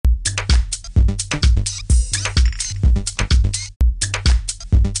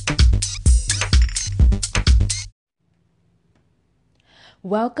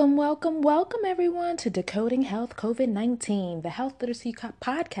Welcome, welcome, welcome everyone to Decoding Health COVID-19, the health literacy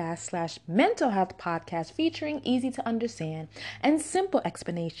podcast slash mental health podcast featuring easy to understand and simple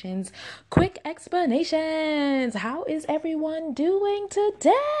explanations, quick explanations. How is everyone doing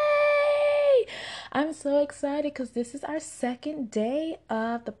today? I'm so excited because this is our second day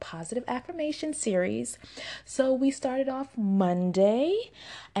of the positive affirmation series. So we started off Monday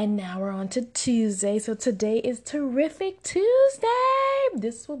and now we're on to Tuesday. So today is Terrific Tuesday.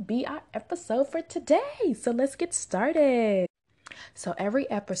 This will be our episode for today. So let's get started. So every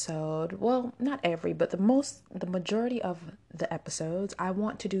episode, well, not every, but the majority of the episodes, I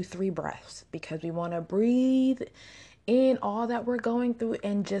want to do 3 breaths because we want to breathe in all that we're going through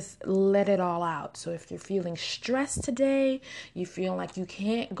and just let it all out. So if you're feeling stressed today, you feel like you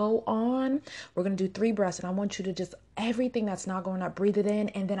can't go on, we're going to do 3 breaths and I want you to just everything that's not going up, breathe it in,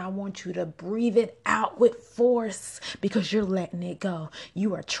 and then I want you to breathe it out with force because you're letting it go.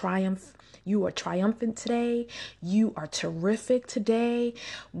 You are triumphant today. You are terrific today.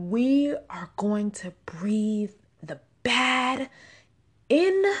 We are going to breathe the bad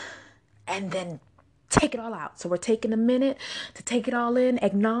in and then take it all out. So we're taking a minute to take it all in,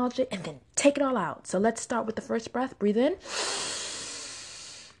 acknowledge it, and then take it all out. So let's start with the first breath. Breathe in.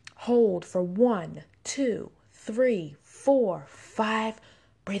 Hold for 1, 2, 3, 4, 5.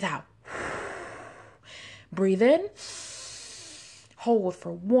 Breathe out. Breathe in. Hold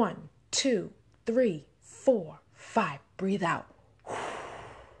for 1, 2, 3, 4, 5. Breathe out.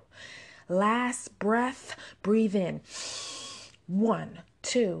 Last breath. Breathe in. 1,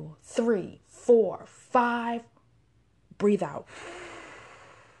 2, 3, 4, 5. Breathe out.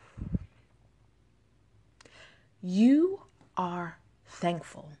 You are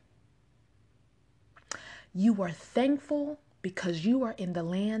thankful. You are thankful because you are in the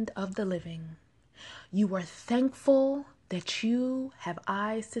land of the living. You are thankful that you have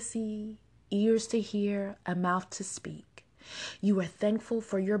eyes to see, ears to hear, a mouth to speak. You are thankful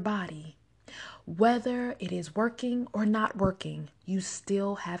for your body. Whether it is working or not working, you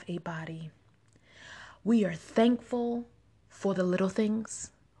still have a body. We are thankful for the little things.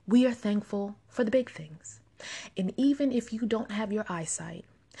 We are thankful for the big things. And even if you don't have your eyesight,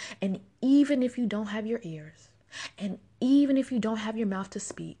 and even if you don't have your ears, and even if you don't have your mouth to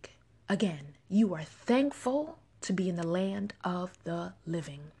speak, again, you are thankful to be in the land of the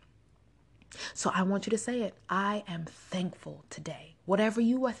living. So I want you to say it. I am thankful today. Whatever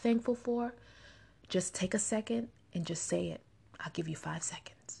you are thankful for, just take a second and just say it. I'll give you 5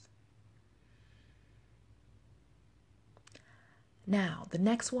 seconds. Now, the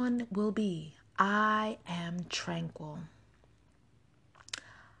next one will be, I am tranquil.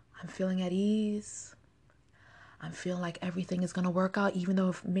 I'm feeling at ease. I'm feeling like everything is going to work out, even though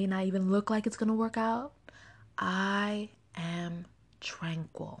it may not even look like it's going to work out. I am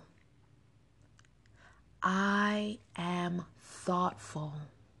tranquil. I am thoughtful.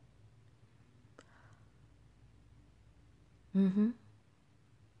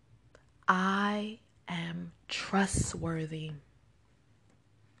 I am trustworthy.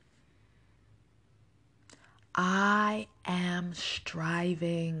 I am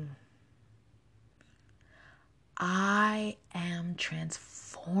striving. I am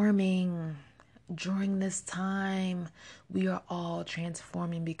transforming. During this time, we are all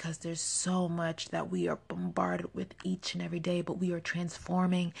transforming because there's so much that we are bombarded with each and every day, but we are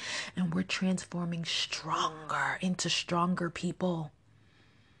transforming and we're transforming stronger into stronger people.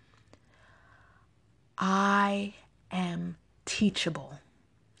 I am teachable.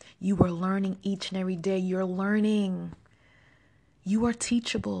 You are learning each and every day. You're learning. You are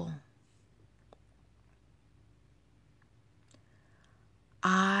teachable.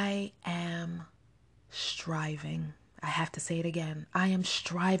 I am striving. I have to say it again. I am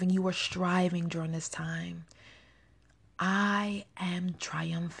striving. You are striving during this time. I am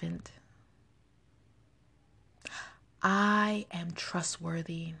triumphant. I am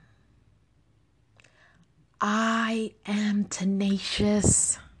trustworthy. I am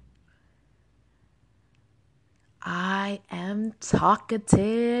tenacious. I am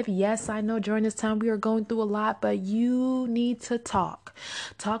talkative. Yes, I know during this time we are going through a lot, but you need to talk.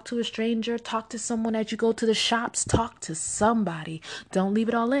 Talk to a stranger. Talk to someone as you go to the shops. Talk to somebody. Don't leave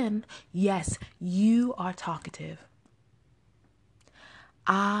it all in. Yes, you are talkative.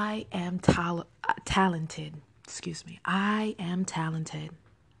 I am talented. I am talented.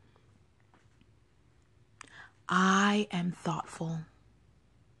 I am thoughtful.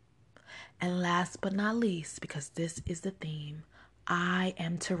 And last but not least, because this is the theme, I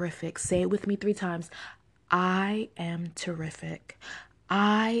am terrific. Say it with me 3 times. I am terrific.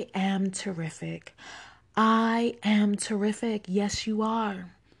 I am terrific. I am terrific. Yes, you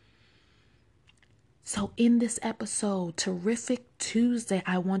are. So in this episode, Terrific Tuesday,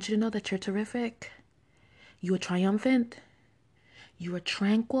 I want you to know that you're terrific. You are triumphant. You are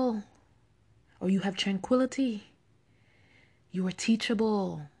tranquil. Or you have tranquility. You are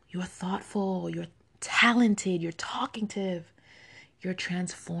teachable. You are thoughtful. You're talented. You're talkative. You're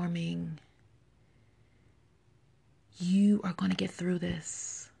transforming. You are going to get through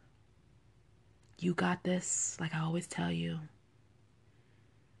this. You got this, like I always tell you.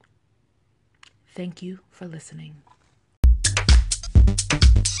 Thank you for listening.